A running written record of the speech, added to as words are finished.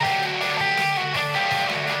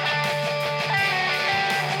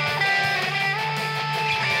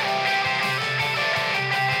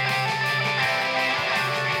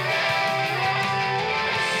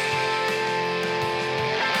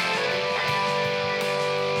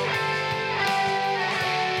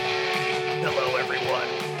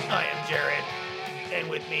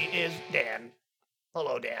with me is Dan.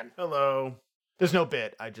 Hello, Dan. Hello. There's no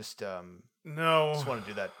bit. I just No. want to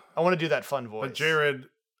do that. I want to do that fun voice. But Jared,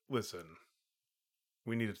 listen.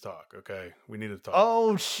 We need to talk, okay? We need to talk.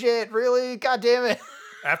 Oh shit! Really? God damn it!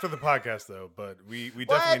 After the podcast, though. But we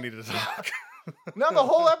definitely need to talk. Now the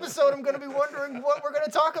whole episode, I'm going to be wondering what we're going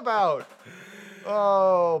to talk about.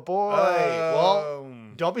 Oh boy. Well,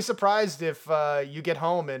 don't be surprised if you get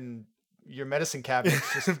home and your medicine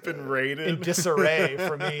cabinet's just been raided in disarray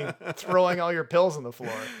from me throwing all your pills on the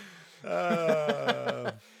floor.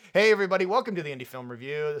 Hey everybody, welcome to the Indie Film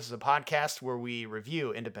Review. This is a podcast where we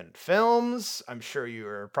review independent films. I'm sure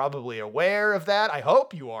you're probably aware of that. I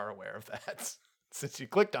hope you are aware of that since you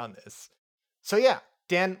clicked on this. So yeah,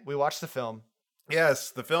 Dan, we watched the film. Yes,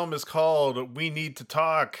 the film is called We Need to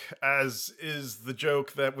Talk, as is the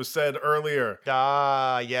joke that was said earlier.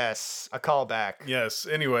 Ah, yes, a callback. Yes,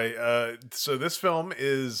 anyway, so this film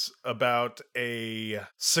is about a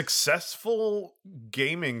successful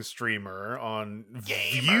gaming streamer on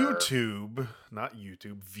YouTube. Not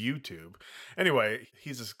YouTube, ViewTube. Anyway,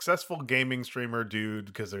 he's a successful gaming streamer dude,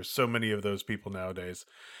 because there's so many of those people nowadays.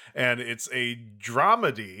 And it's a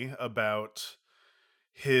dramedy about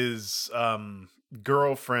his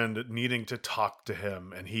girlfriend needing to talk to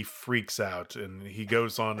him, and he freaks out and he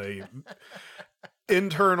goes on a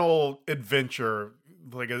internal adventure,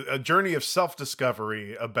 like a journey of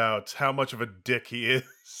self-discovery about how much of a dick he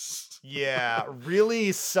is. Yeah,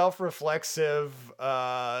 really self-reflexive,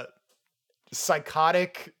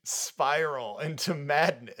 psychotic spiral into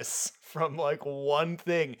madness from like one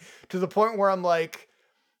thing to the point where I'm like,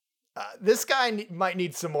 this guy might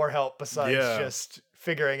need some more help besides just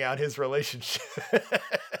figuring out his relationship.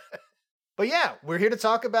 But yeah, we're here to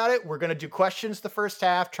talk about it. We're going to do questions the first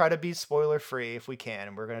half, try to be spoiler free if we can,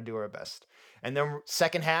 and we're going to do our best. And then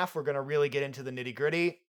second half, we're going to really get into the nitty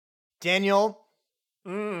gritty. Daniel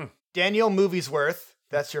Moviesworth.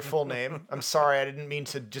 That's your full name. I'm sorry, I didn't mean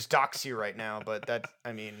to just dox you right now, but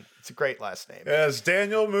it's a great last name. Yes,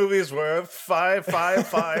 Daniel Moviesworth,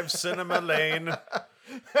 555 Cinema Lane,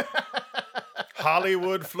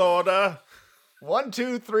 Hollywood, Florida.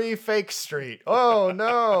 123 Fake Street. Oh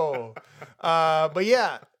no. But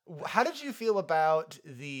yeah, how did you feel about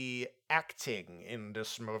the acting in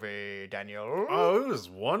this movie, Daniel? Oh, it was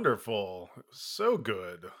wonderful. It was so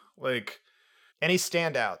good. Like, any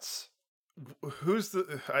standouts? Who's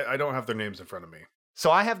I don't have their names in front of me. So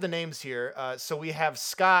I have the names here. So we have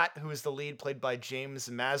Scott, who is the lead, played by James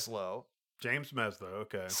Maslow. James Maslow,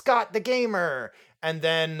 okay. Scott the gamer. And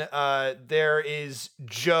then there is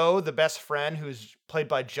Joe, the best friend, who's played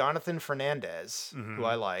by Jonathan Fernandez, who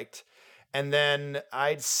I liked. And then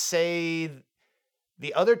I'd say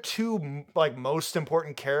the other two like most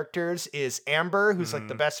important characters is Amber, who's like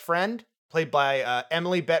the best friend, played by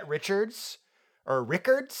Emily Bett Rickards.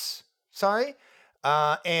 Sorry.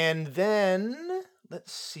 And then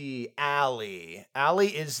let's see, Allie.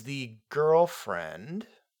 Allie is the girlfriend.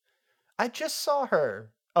 I just saw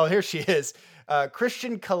her. Oh, here she is.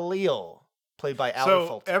 Christian Khalil, played by Allie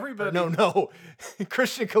Fulton. Everybody... No.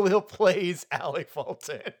 Christian Khalil plays Allie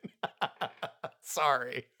Fulton.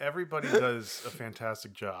 Sorry. Everybody does a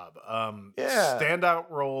fantastic job. Yeah.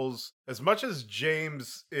 Standout roles. As much as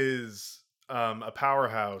James is a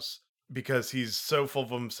powerhouse, because he's so full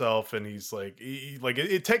of himself and he's like,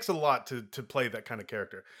 it takes a lot to play that kind of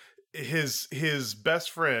character. His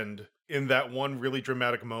best friend in that one really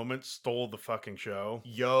dramatic moment stole the fucking show.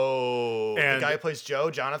 Yo. And the guy who plays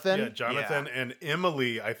Joe, Jonathan? Yeah, Jonathan. Yeah. And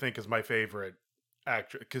Emily, I think, is my favorite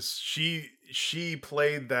actress because she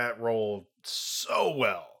played that role so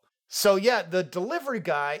well. So yeah, the delivery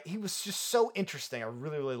guy, he was just so interesting. I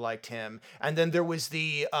really, really liked him. And then there was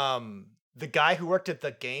the guy who worked at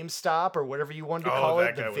the GameStop or whatever you wanted to call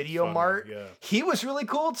it, the Video Mart. Yeah. He was really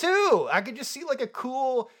cool too. I could just see like a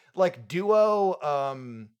cool like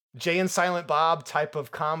duo Jay and Silent Bob type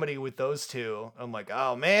of comedy with those two. I'm like,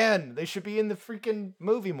 oh man, they should be in the freaking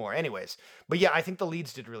movie more. Anyways, but yeah, I think the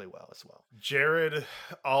leads did really well as well. Jared,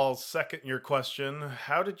 I'll second your question.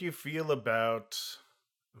 How did you feel about,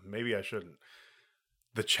 maybe I shouldn't,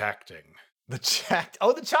 the chacting? The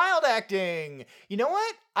child acting. You know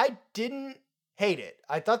what? I didn't hate it.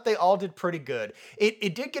 I thought they all did pretty good.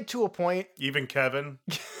 It did get to a point. Even Kevin?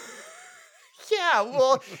 Yeah,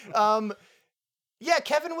 well, yeah,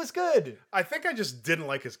 Kevin was good. I think I just didn't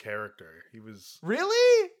like his character. He was...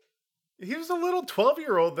 Really? He was a little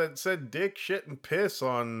 12-year-old that said dick, shit, and piss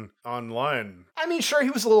online. I mean, sure,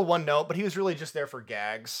 he was a little one note, but he was really just there for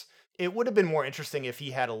gags. It would have been more interesting if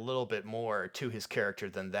he had a little bit more to his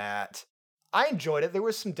character than that. I enjoyed it. There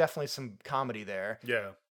was definitely some comedy there. Yeah.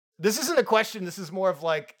 This isn't a question. This is more of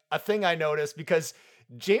like a thing I noticed because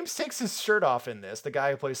James takes his shirt off in this, the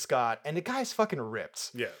guy who plays Scott, and the guy's fucking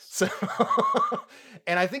ripped. Yes. So,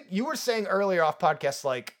 and I think you were saying earlier off podcast,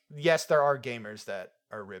 like, yes, there are gamers that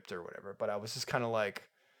are ripped or whatever, but I was just kind of like,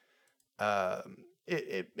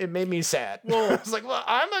 it made me sad. Well, I was like, well,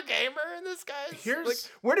 I'm a gamer, and this guy's like,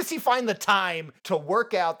 where does he find the time to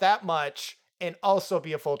work out that much and also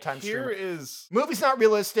be a full-time streamer? Movie's not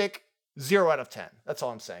realistic. 0 out of 10. That's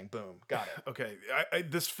all I'm saying. Boom. Got it. Okay.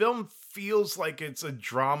 This film feels like it's a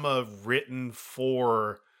drama written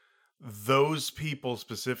for those people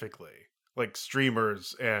specifically, like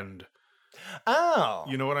streamers and... Oh.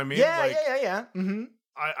 You know what I mean? Yeah, like, yeah. Mm-hmm.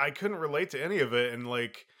 I couldn't relate to any of it, and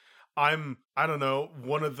like... I don't know,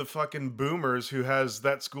 one of the fucking boomers who has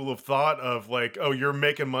that school of thought of like, oh, you're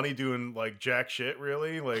making money doing like jack shit,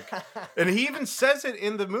 really? Like, and he even says it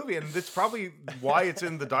in the movie, and it's probably why it's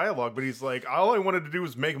in the dialogue, but he's like, all I wanted to do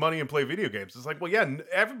was make money and play video games. It's like, well, yeah,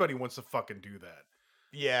 everybody wants to fucking do that.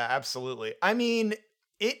 Yeah, absolutely. I mean,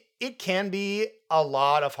 it can be a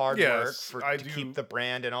lot of hard work to keep the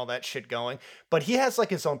brand and all that shit going, but he has like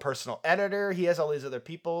his own personal editor. He has all these other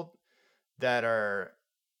people that are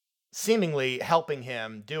seemingly helping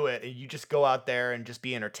him do it, and you just go out there and just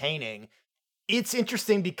be entertaining. It's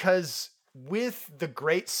interesting because with the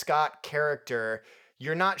Great Scott character,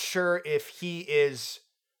 you're not sure if he is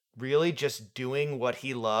really just doing what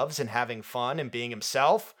he loves and having fun and being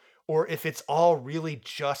himself, or if it's all really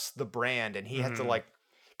just the brand and he had to like,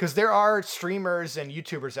 because there are streamers and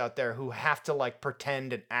YouTubers out there who have to like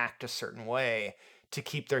pretend and act a certain way to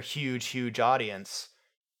keep their huge audience.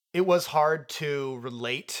 It was hard to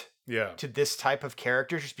relate to this type of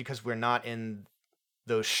character just because we're not in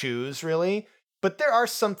those shoes really. But there are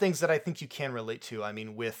some things that I think you can relate to. I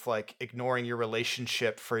mean, with like ignoring your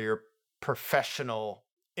relationship for your professional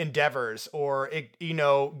endeavors, or, you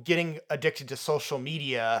know, getting addicted to social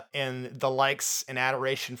media and the likes and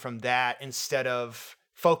adoration from that instead of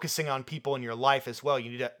focusing on people in your life as well.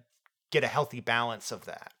 You need to get a healthy balance of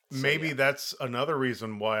that. So, maybe that's another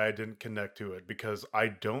reason why I didn't connect to it, because I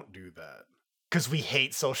don't do that. Because we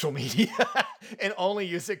hate social media and only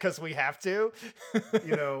use it because we have to.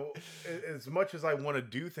 You know, as much as I want to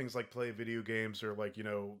do things like play video games or like, you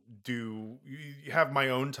know, have my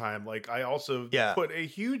own time, like I also put a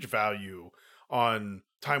huge value on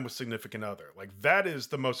time with significant other. Like that is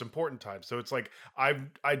the most important time. So it's like I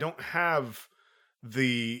don't have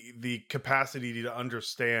the capacity to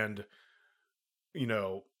understand, you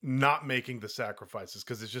know, not making the sacrifices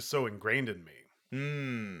because it's just so ingrained in me.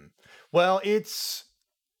 Well, it's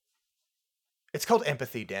called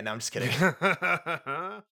empathy, Dan. No, I'm just kidding.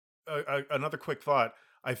 Another quick thought.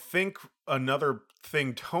 I think another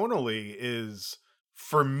thing tonally is,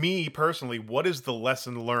 for me personally, what is the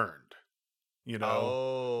lesson learned? You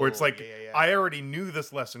know, where it's like, I already knew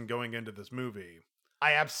this lesson going into this movie.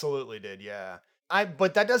 I absolutely did. Yeah.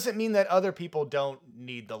 But that doesn't mean that other people don't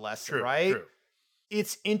need the lesson, right? True.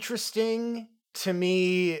 It's interesting to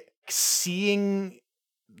me seeing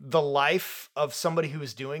the life of somebody who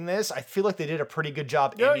is doing this. I feel like they did a pretty good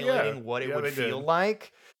job emulating what it would feel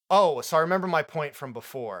like. Oh, so I remember my point from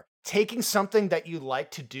before. Taking something that you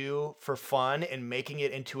like to do for fun and making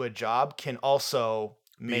it into a job can also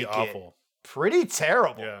make it pretty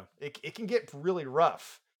terrible. Yeah. It can get really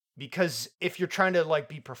rough, because if you're trying to like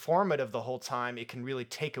be performative the whole time, it can really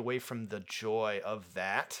take away from the joy of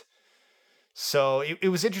that. So it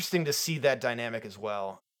was interesting to see that dynamic as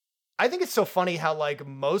well. I think it's so funny how like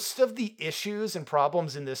most of the issues and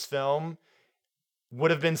problems in this film would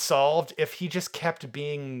have been solved if he just kept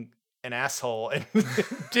being an asshole and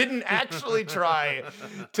didn't actually try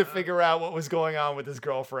to figure out what was going on with his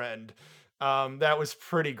girlfriend. That was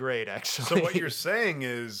pretty great, actually. So what you're saying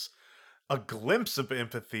is a glimpse of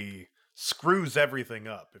empathy screws everything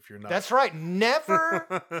up if you're not. That's right.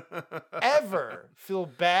 Never, ever feel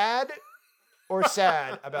bad or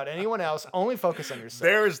sad about anyone else. Only focus on yourself.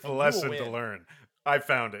 There's the lesson to learn. I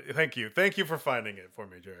found it. Thank you. Thank you for finding it for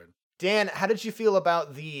me, Jared. Dan, how did you feel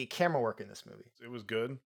about the camera work in this movie? It was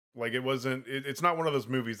good. Like it's not one of those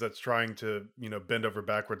movies that's trying to, you know, bend over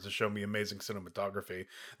backwards to show me amazing cinematography.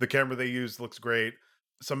 The camera they used looks great.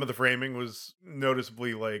 Some of the framing was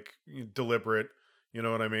noticeably like deliberate. You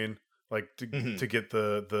know what I mean? Like to get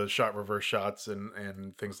the shot reverse shots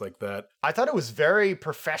and things like that. I thought it was very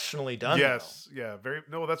professionally done. Yes, yeah,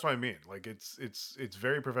 that's what I mean. Like it's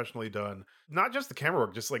very professionally done. Not just the camera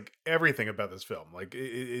work, just like everything about this film. Like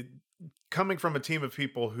it coming from a team of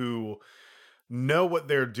people who know what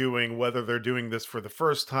they're doing, whether they're doing this for the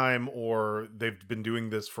first time or they've been doing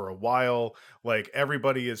this for a while. Like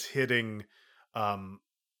everybody is hitting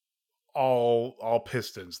all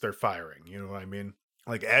pistons. They're firing. You know what I mean?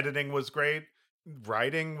 Like editing was great.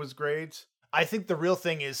 Writing was great. I think the real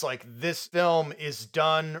thing is like this film is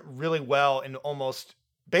done really well in almost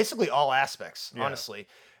basically all aspects, honestly,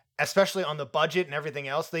 especially on the budget and everything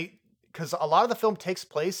else. Because a lot of the film takes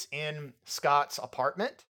place in Scott's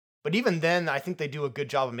apartment, but even then, I think they do a good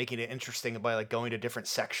job of making it interesting by like going to different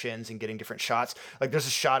sections and getting different shots. Like there's a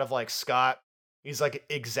shot of like Scott, he's like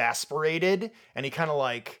exasperated and he kind of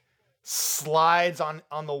like slides on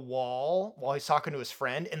the wall while he's talking to his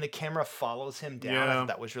friend, and the camera follows him down. I thought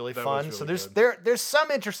that was really fun. Was really so there's some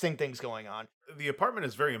interesting things going on. The apartment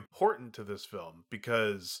is very important to this film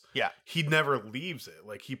because he never leaves it.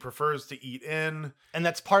 Like he prefers to eat in, and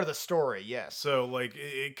that's part of the story. Yes. So like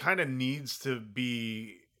it kind of needs to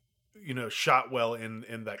be, you know, shot well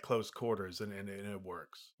in that close quarters, and it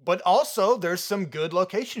works. But also there's some good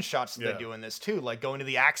location shots that they do in this too, like going to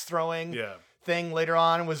the axe throwing thing later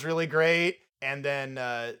on was really great, and then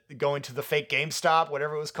going to the fake GameStop,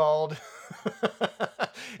 whatever it was called.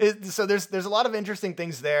 So there's a lot of interesting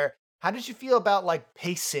things there. How did you feel about like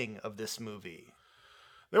pacing of this movie?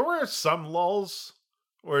 There were some lulls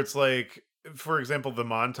where it's like, for example, the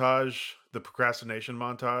procrastination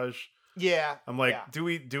montage. Yeah. I'm like, do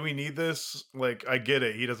we need this? Like, I get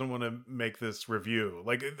it. He doesn't want to make this review.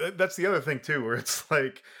 Like, that's the other thing too, where it's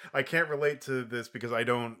like, I can't relate to this because I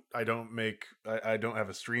don't have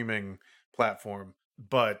a streaming platform,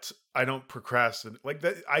 but I don't procrastinate like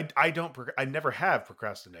that. I never have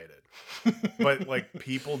procrastinated, but like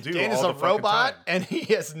people do. Dan is a robot and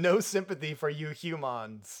he has no sympathy for you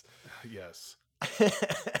humans. Yes.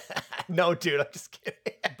 No, dude, I'm just kidding.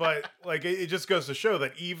 But like it just goes to show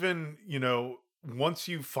that even, you know, once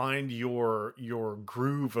you find your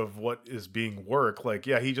groove of what is being work, like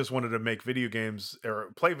he just wanted to make video games or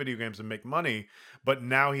play video games and make money, but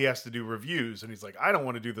now he has to do reviews and he's like, I don't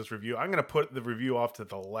want to do this review. I'm going to put the review off to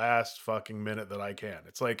the last fucking minute that I can.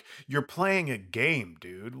 It's like, you're playing a game,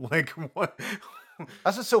 dude. Like what?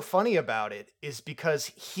 That's what's so funny about it is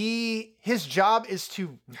because his job is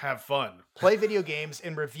to have fun, play video games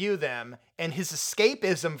and review them, and his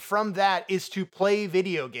escapism from that is to play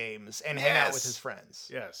video games and hang out with his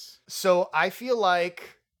friends. Yes. So I feel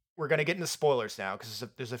like we're going to get into spoilers now because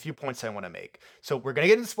there's a few points I want to make. So we're going to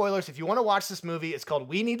get into spoilers. If you want to watch this movie, it's called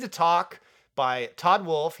We Need to Talk by Todd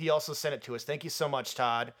Wolf. He also sent it to us. Thank you so much,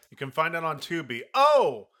 Todd. You can find it on Tubi.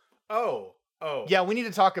 Oh. Yeah, we need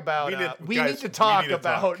to talk about we need to talk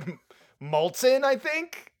about Molten, I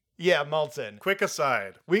think. Yeah, Molten. Quick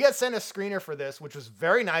aside. We got sent a screener for this, which was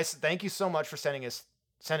very nice. Thank you so much for sending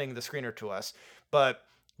the screener to us. But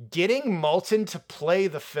getting Molten to play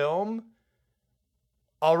the film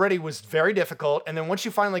already was very difficult. And then once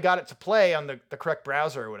you finally got it to play on the correct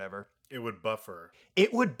browser or whatever, it would buffer.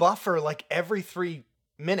 It would buffer like every 3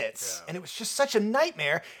 minutes. And it was just such a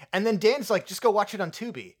nightmare. And then Dan's like, just go watch it on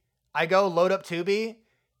Tubi. I go load up Tubi,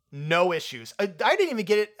 no issues. I didn't even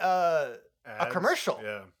get it a commercial.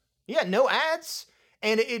 Yeah, no ads,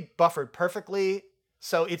 and it buffered perfectly.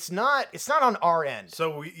 So it's not on our end.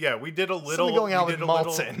 So we did a little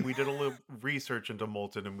we did a little research into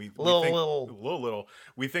Molten, and we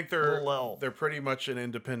think they're pretty much an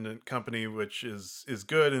independent company, which is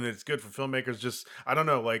good, and it's good for filmmakers. Just I don't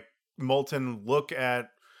know, like Molten, look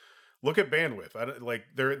at bandwidth.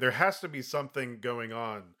 There has to be something going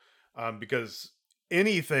on. Because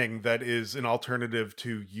anything that is an alternative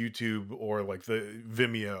to YouTube or like the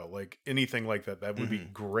Vimeo, like anything like that would be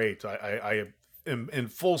great. I am in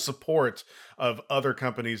full support of other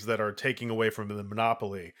companies that are taking away from the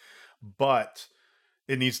monopoly, but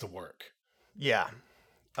it needs to work. Yeah.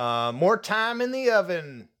 More time in the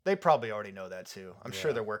oven. They probably already know that too. I'm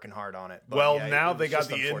sure they're working hard on it. Well, now they got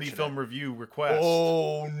the Indie Film Review request.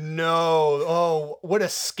 Oh no! Oh, what a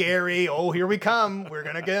scary! Oh, here we come. We're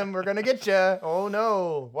gonna get you. Oh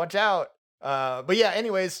no! Watch out. But yeah.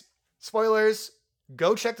 Anyways, spoilers.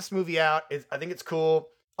 Go check this movie out. I think it's cool.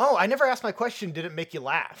 Oh, I never asked my question. Did it make you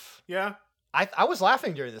laugh? Yeah. I was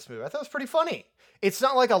laughing during this movie. I thought it was pretty funny. It's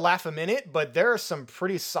not like a laugh a minute, but there are some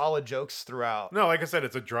pretty solid jokes throughout. No, like I said,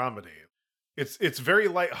 it's a dramedy. It's very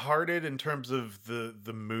lighthearted in terms of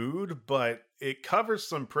the mood, but it covers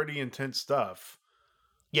some pretty intense stuff.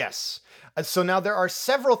 Yes. So now there are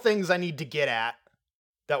several things I need to get at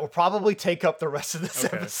that will probably take up the rest of this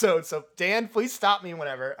episode. So Dan, please stop me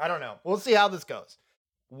whenever. I don't know. We'll see how this goes.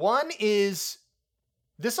 One is,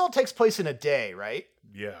 this all takes place in a day, right?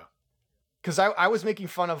 Yeah. Because I was making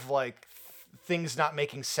fun of like things not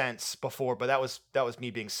making sense before, but that was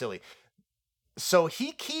me being silly. So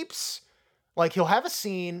he keeps, like, he'll have a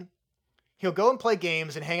scene, he'll go and play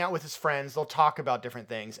games and hang out with his friends, they'll talk about different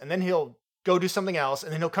things, and then he'll go do something else,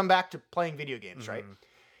 and then he'll come back to playing video games, right?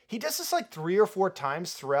 He does this like 3 or 4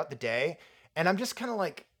 times throughout the day, And I'm just kind of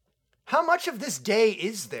like, how much of this day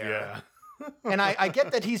is there? Yeah. And I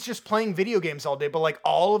get that he's just playing video games all day, but like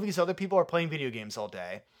all of these other people are playing video games all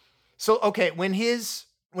day. So, okay, when his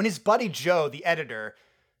buddy Joe, the editor,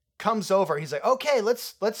 comes over, he's like, okay,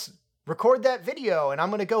 let's record that video and I'm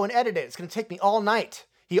going to go and edit it. It's going to take me all night.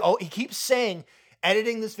 He keeps saying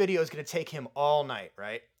editing this video is going to take him all night,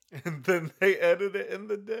 right? And then they edit it in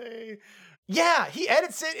the day. Yeah, he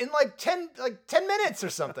edits it in like 10 minutes or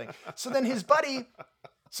something. So then his buddy,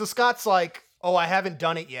 so Scott's like, oh, I haven't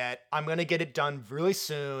done it yet. I'm going to get it done really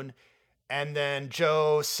soon. And then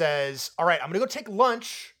Joe says, all right, I'm going to go take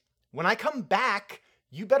lunch. When I come back,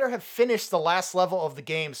 you better have finished the last level of the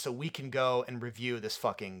game so we can go and review this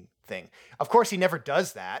fucking thing. Of course, he never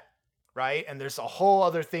does that, right? And there's a whole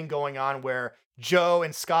other thing going on where Joe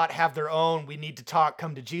and Scott have their own we need to talk,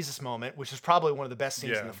 come to Jesus moment, which is probably one of the best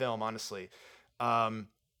scenes in the film, honestly.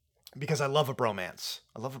 Because I love a bromance.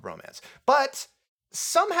 But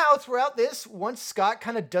somehow throughout this, once Scott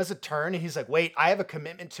kind of does a turn and he's like, wait, I have a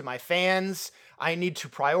commitment to my fans. I need to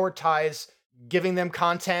prioritize giving them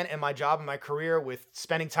content and my job and my career with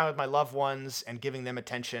spending time with my loved ones and giving them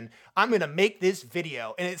attention. I'm going to make this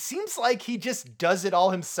video. And it seems like he just does it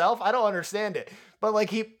all himself. I don't understand it. But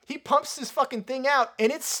like he pumps this fucking thing out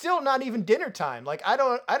and it's still not even dinner time. Like I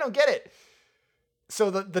don't get it. So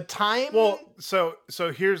the time. Well, so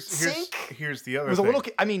here's the other thing. A little.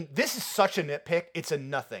 I mean, this is such a nitpick. It's a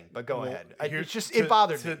nothing. But go ahead. It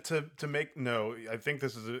bothered me to make. No, I think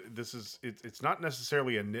this is it's not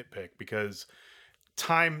necessarily a nitpick because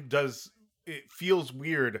time does. It feels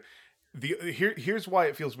weird. Here's why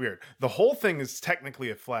it feels weird. The whole thing is technically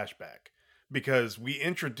a flashback because we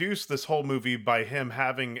introduce this whole movie by him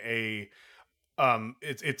having a.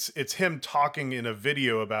 It's him talking in a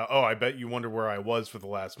video about, oh, I bet you wonder where I was for the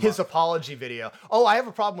last month. His apology video. Oh, I have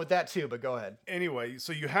a problem with that too, but go ahead. Anyway,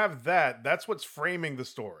 so you have that's what's framing the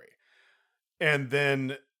story. And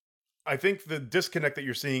then I think the disconnect that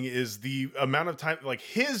you're seeing is the amount of time, like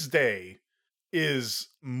his day is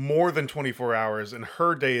more than 24 hours and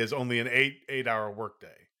her day is only an 8-hour workday.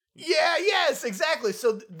 Yeah, yes, exactly.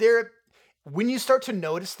 So when you start to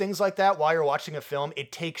notice things like that while you're watching a film,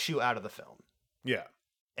 it takes you out of the film. Yeah.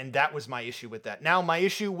 And that was my issue with that. Now, my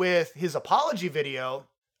issue with his apology video,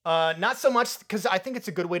 not so much because I think it's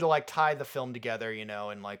a good way to like tie the film together, you know,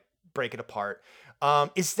 and like break it apart.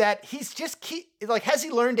 Is that he's just has he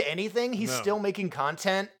learned anything? He's still making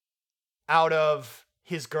content out of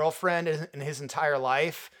his girlfriend and his entire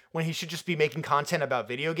life when he should just be making content about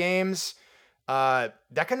video games. That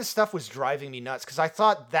kind of stuff was driving me nuts because I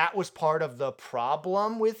thought that was part of the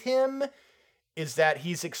problem with him. Is that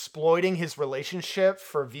he's exploiting his relationship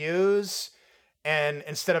for views and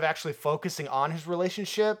instead of actually focusing on his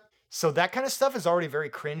relationship. So that kind of stuff is already very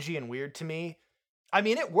cringy and weird to me. I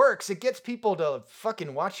mean, it works. It gets people to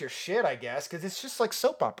fucking watch your shit, I guess, because it's just like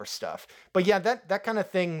soap opera stuff. But yeah, that kind of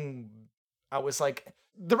thing, I was like,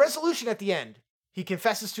 the resolution at the end. He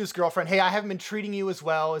confesses to his girlfriend, hey, I haven't been treating you as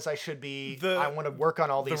well as I should be. I want to work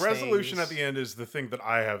on all these things. The resolution at the end is the thing that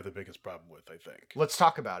I have the biggest problem with, I think. Let's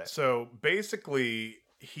talk about it. So basically,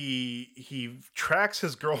 he tracks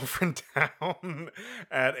his girlfriend down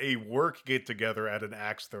at a work get-together at an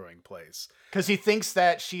axe-throwing place. Because he thinks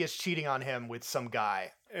that she is cheating on him with some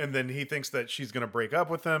guy. And then he thinks that she's going to break up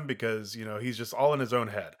with him because, you know, he's just all in his own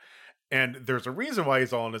head. And there's a reason why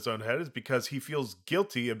he's all in his own head is because he feels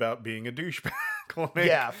guilty about being a douchebag.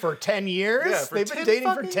 Yeah, for 10 years? Yeah, they've been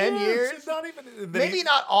dating for 10 years? It's not even... Maybe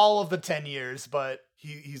not all of the 10 years, but...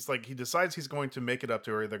 He's like, he decides he's going to make it up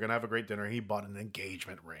to her. They're going to have a great dinner. He bought an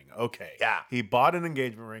engagement ring. Okay. Yeah. He bought an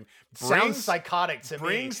engagement ring. Sounds psychotic to me.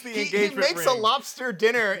 Brings the engagement ring. He makes a lobster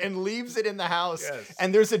dinner and leaves it in the house. Yes.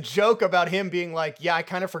 And there's a joke about him being like, yeah, I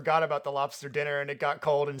kind of forgot about the lobster dinner and it got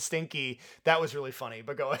cold and stinky. That was really funny,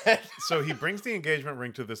 but go ahead. So he brings the engagement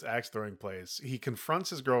ring to this axe throwing place. He confronts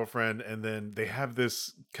his girlfriend and then they have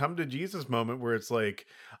this come to Jesus moment where it's like,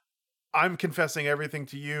 I'm confessing everything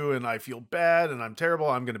to you and I feel bad and I'm terrible.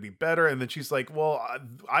 I'm going to be better. And then she's like, well,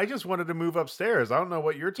 I just wanted to move upstairs. I don't know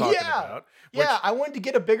what you're talking about. Yeah, I wanted to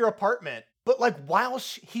get a bigger apartment. But like while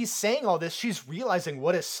he's saying all this, she's realizing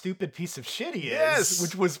what a stupid piece of shit he is,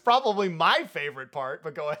 which was probably my favorite part,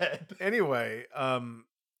 but go ahead. Anyway,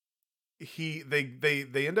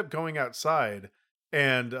 they end up going outside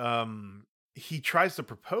and he tries to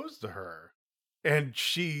propose to her and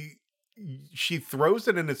she she throws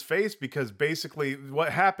it in his face because basically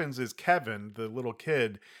what happens is Kevin, the little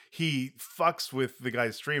kid, he fucks with the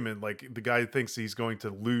guy streaming. Like the guy thinks he's going to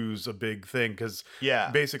lose a big thing because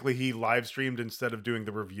basically he live streamed instead of doing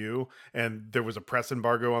the review, and there was a press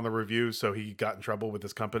embargo on the review, so he got in trouble with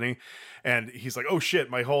his company. And he's like, oh shit,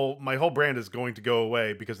 my whole brand is going to go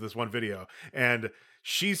away because of this one video. And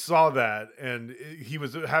she saw that, and he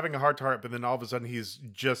was having a heart to heart, but then all of a sudden he's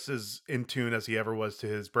just as in tune as he ever was to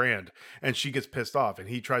his brand. And she gets pissed off, and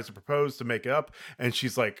he tries to propose to make up, and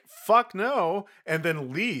she's like, fuck no, and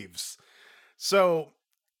then leaves. So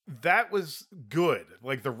that was good.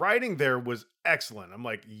 Like, the writing there was excellent. I'm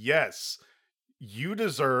like, yes, you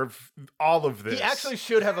deserve all of this. He actually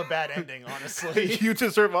should have a bad ending, honestly. You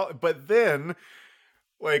deserve all, but then,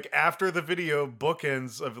 like, after the video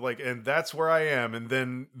bookends of like, and that's where I am, and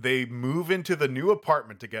then they move into the new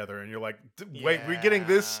apartment together, and you're like, wait, we're getting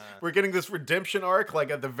this redemption arc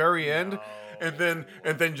like at the very end. And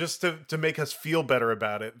then just to make us feel better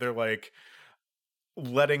about it, they're like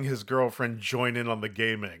letting his girlfriend join in on the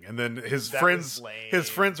gaming, and then his friends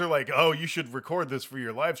are like, oh, you should record this for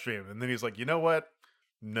your live stream. And then he's like, you know what,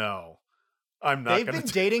 no, I'm not. They've been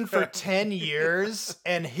dating for 10 years,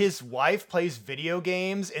 and his wife plays video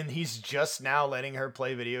games, and he's just now letting her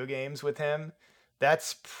play video games with him.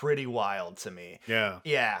 That's pretty wild to me. Yeah.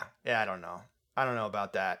 I don't know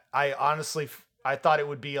about that. I honestly, I thought it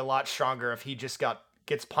would be a lot stronger if he just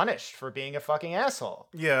gets punished for being a fucking asshole.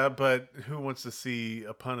 Yeah, but who wants to see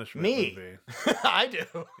a punishment movie? I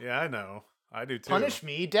do. Yeah, I know. I do too. Punish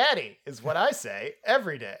me, daddy, is what I say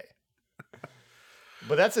every day.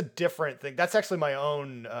 But that's a different thing. That's actually my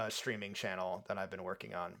own streaming channel that I've been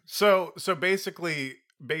working on. So basically,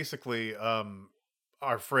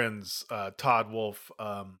 our friends, Todd Wolf,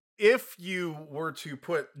 if you were to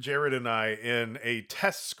put Jared and I in a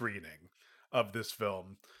test screening of this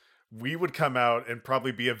film, we would come out and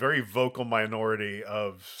probably be a very vocal minority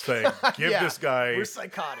of saying, give this guy... We're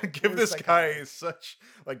psychotic. Give this guy such...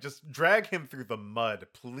 Like, just drag him through the mud,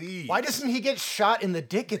 please. Why doesn't he get shot in the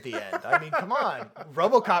dick at the end? I mean, come on.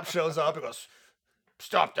 RoboCop shows up and goes,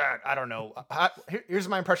 stop that. I don't know. Here's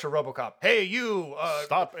my impression of RoboCop. Hey, you.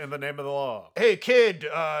 Stop in the name of the law. Hey, kid.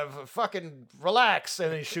 Fucking relax.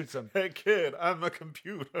 And then he shoots him. Hey, kid. I'm a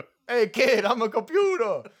computer. Hey, kid. I'm a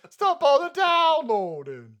computer. Stop all the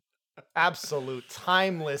downloading. Absolute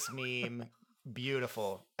timeless meme.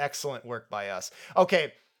 Beautiful. Excellent work by us.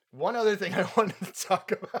 Okay. One other thing I wanted to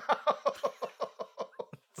talk about.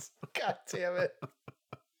 God damn it.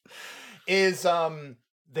 Is,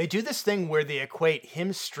 they do this thing where they equate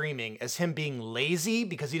him streaming as him being lazy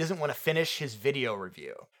because he doesn't want to finish his video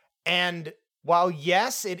review. And while,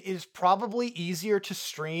 yes, it is probably easier to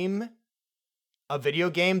stream a video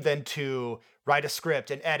game than to write a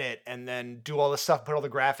script and edit and then do all the stuff, put all the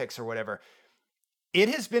graphics or whatever, it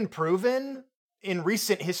has been proven in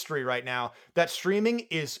recent history right now that streaming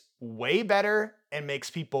is way better and makes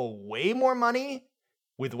people way more money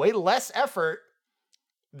with way less effort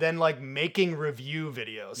than like making review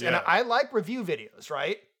videos. Yeah. And I like review videos,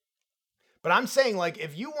 right? But I'm saying, like,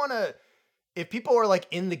 if people are like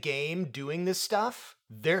in the game doing this stuff,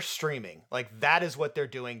 they're streaming. Like, that is what they're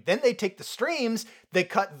doing. Then they take the streams, they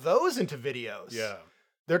cut those into videos. Yeah.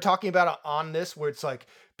 They're talking about it on this where it's like,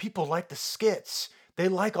 people like the skits. They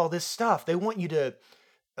like all this stuff. They want you to,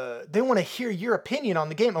 they want to hear your opinion on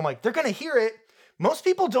the game. I'm like, they're going to hear it. Most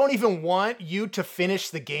people don't even want you to finish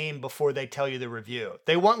the game before they tell you the review.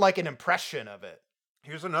 They want like an impression of it.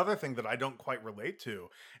 Here's another thing that I don't quite relate to,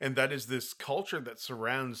 and that is this culture that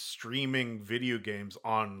surrounds streaming video games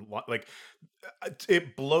on, like,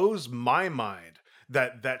 it blows my mind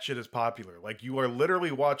that shit is popular. Like, you are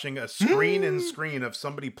literally watching a screen and screen of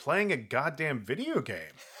somebody playing a goddamn video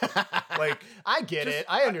game. Like, I get it.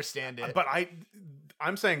 I understand it. But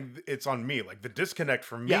I'm saying it's on me. Like, the disconnect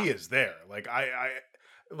for me is there. Like, I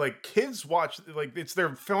like, kids watch, like, it's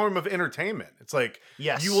their form of entertainment. It's like,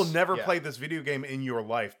 yes, you will never play this video game in your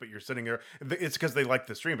life, but you're sitting there. It's because they like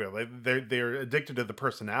the streamer. They're addicted to the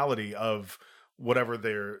personality of whatever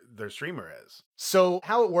their streamer is. So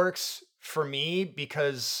how it works for me,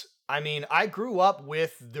 because I mean, I grew up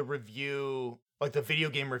with the review, like the video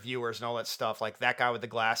game reviewers and all that stuff, like that guy with the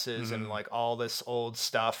glasses and like all this old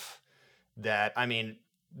stuff that, I mean,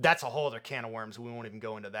 that's a whole other can of worms. We won't even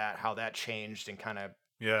go into that, how that changed and kind of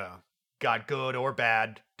got good or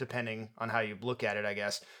bad, depending on how you look at it, I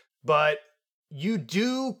guess. But you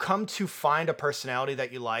do come to find a personality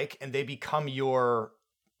that you like, and they become your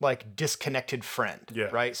like disconnected friend, Yeah.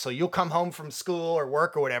 right? So you'll come home from school or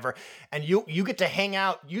work or whatever, and you get to hang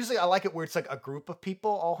out. Usually I like it where it's like a group of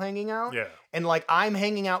people all hanging out. Yeah. And like I'm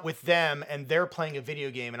hanging out with them and they're playing a video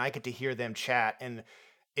game and I get to hear them chat, and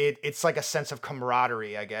it's like a sense of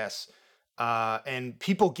camaraderie, I guess. And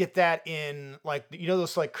people get that in like, you know,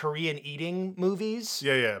 those like Korean eating movies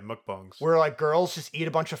Yeah, mukbangs. where like girls just eat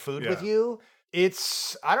a bunch of food with you.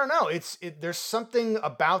 It's, I don't know. There's something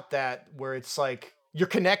about that where it's like you're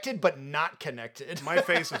connected, but not connected. My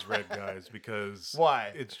face is red, guys, because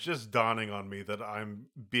why? It's just dawning on me that I'm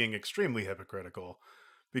being extremely hypocritical.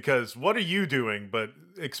 Because what are you doing but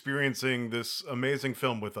experiencing this amazing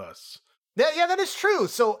film with us? Yeah, that is true.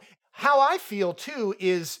 So how I feel too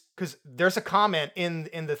is because there's a comment in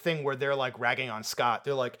the thing where they're like ragging on Scott.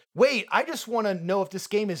 They're like, wait, I just want to know if this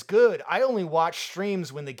game is good. I only watch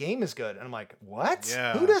streams when the game is good. And I'm like, what?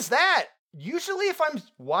 Yeah. Who does that? Usually if I'm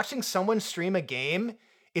watching someone stream a game,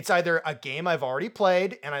 it's either a game I've already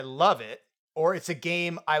played and I love it, or it's a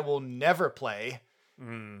game I will never play.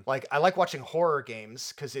 Like I like watching horror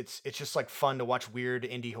games because it's just like fun to watch weird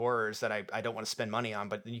indie horrors that I don't want to spend money on,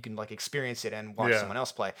 but then you can like experience it and watch someone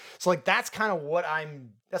else play. So like that's kind of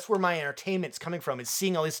that's where my entertainment's coming from, is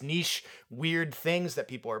seeing all these niche weird things that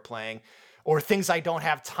people are playing or things I don't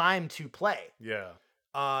have time to play. Yeah.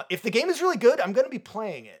 If the game is really good, I'm going to be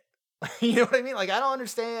playing it. You know what I mean? Like I don't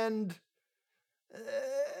understand.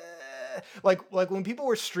 Like when people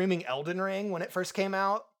were streaming Elden Ring when it first came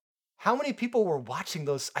out, how many people were watching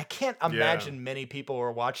those? I can't imagine many people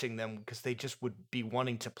were watching them because they just would be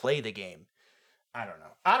wanting to play the game. I don't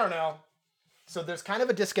know. So there's kind of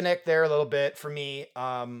a disconnect there a little bit for me.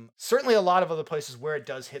 Certainly a lot of other places where it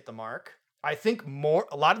does hit the mark. I think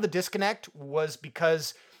a lot of the disconnect was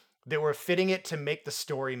because they were fitting it to make the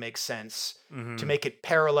story make sense, to make it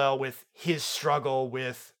parallel with his struggle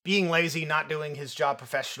with being lazy, not doing his job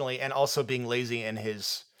professionally, and also being lazy in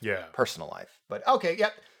his personal life. But okay,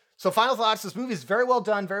 yep. So final thoughts, this movie is very well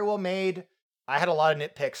done, very well made. I had a lot of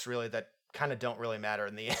nitpicks really that kind of don't really matter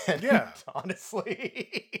in the end. Yeah.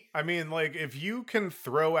 Honestly. I mean, like, if you can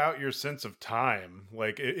throw out your sense of time,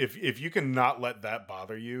 like if you can not let that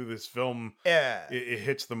bother you, this film, it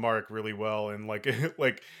hits the mark really well. And like,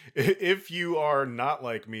 like if you are not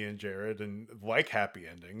like me and Jared and like happy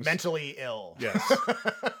endings, mentally ill. Yes.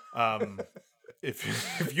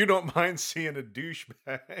 If you don't mind seeing a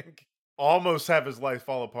douchebag almost have his life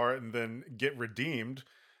fall apart and then get redeemed,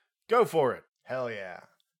 go for it. Hell yeah.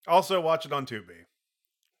 Also, watch it on Tubi.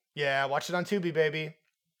 Yeah, watch it on Tubi, baby.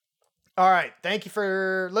 All right. Thank you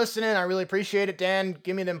for listening. I really appreciate it. Dan,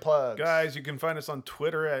 give me them plugs. Guys, you can find us on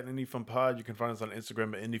Twitter at IndieFilmPod. You can find us on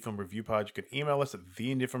Instagram at IndieFilmReviewPod. You can email us at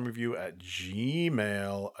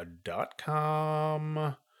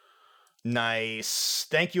theindiefilmreview@gmail.com. Nice.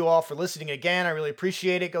 Thank you all for listening again. I really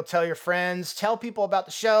appreciate it. Go tell your friends. Tell people about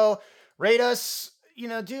the show. Rate us. You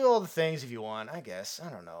know, do all the things if you want, I guess. I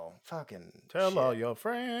don't know. Fucking tell all your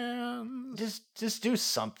friends. Just do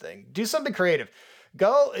something. Do something creative.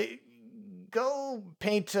 Go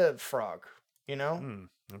paint a frog, you know?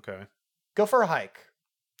 Okay. Go for a hike.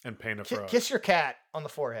 And paint a frog. Kiss your cat on the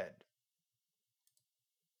forehead.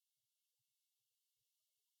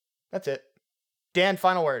 That's it. Dan,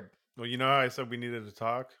 final word. Well, you know how I said we needed to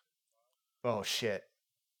talk? Oh, shit.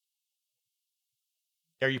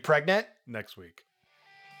 Are you pregnant? Next week.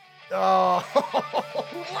 Oh,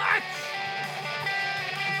 what?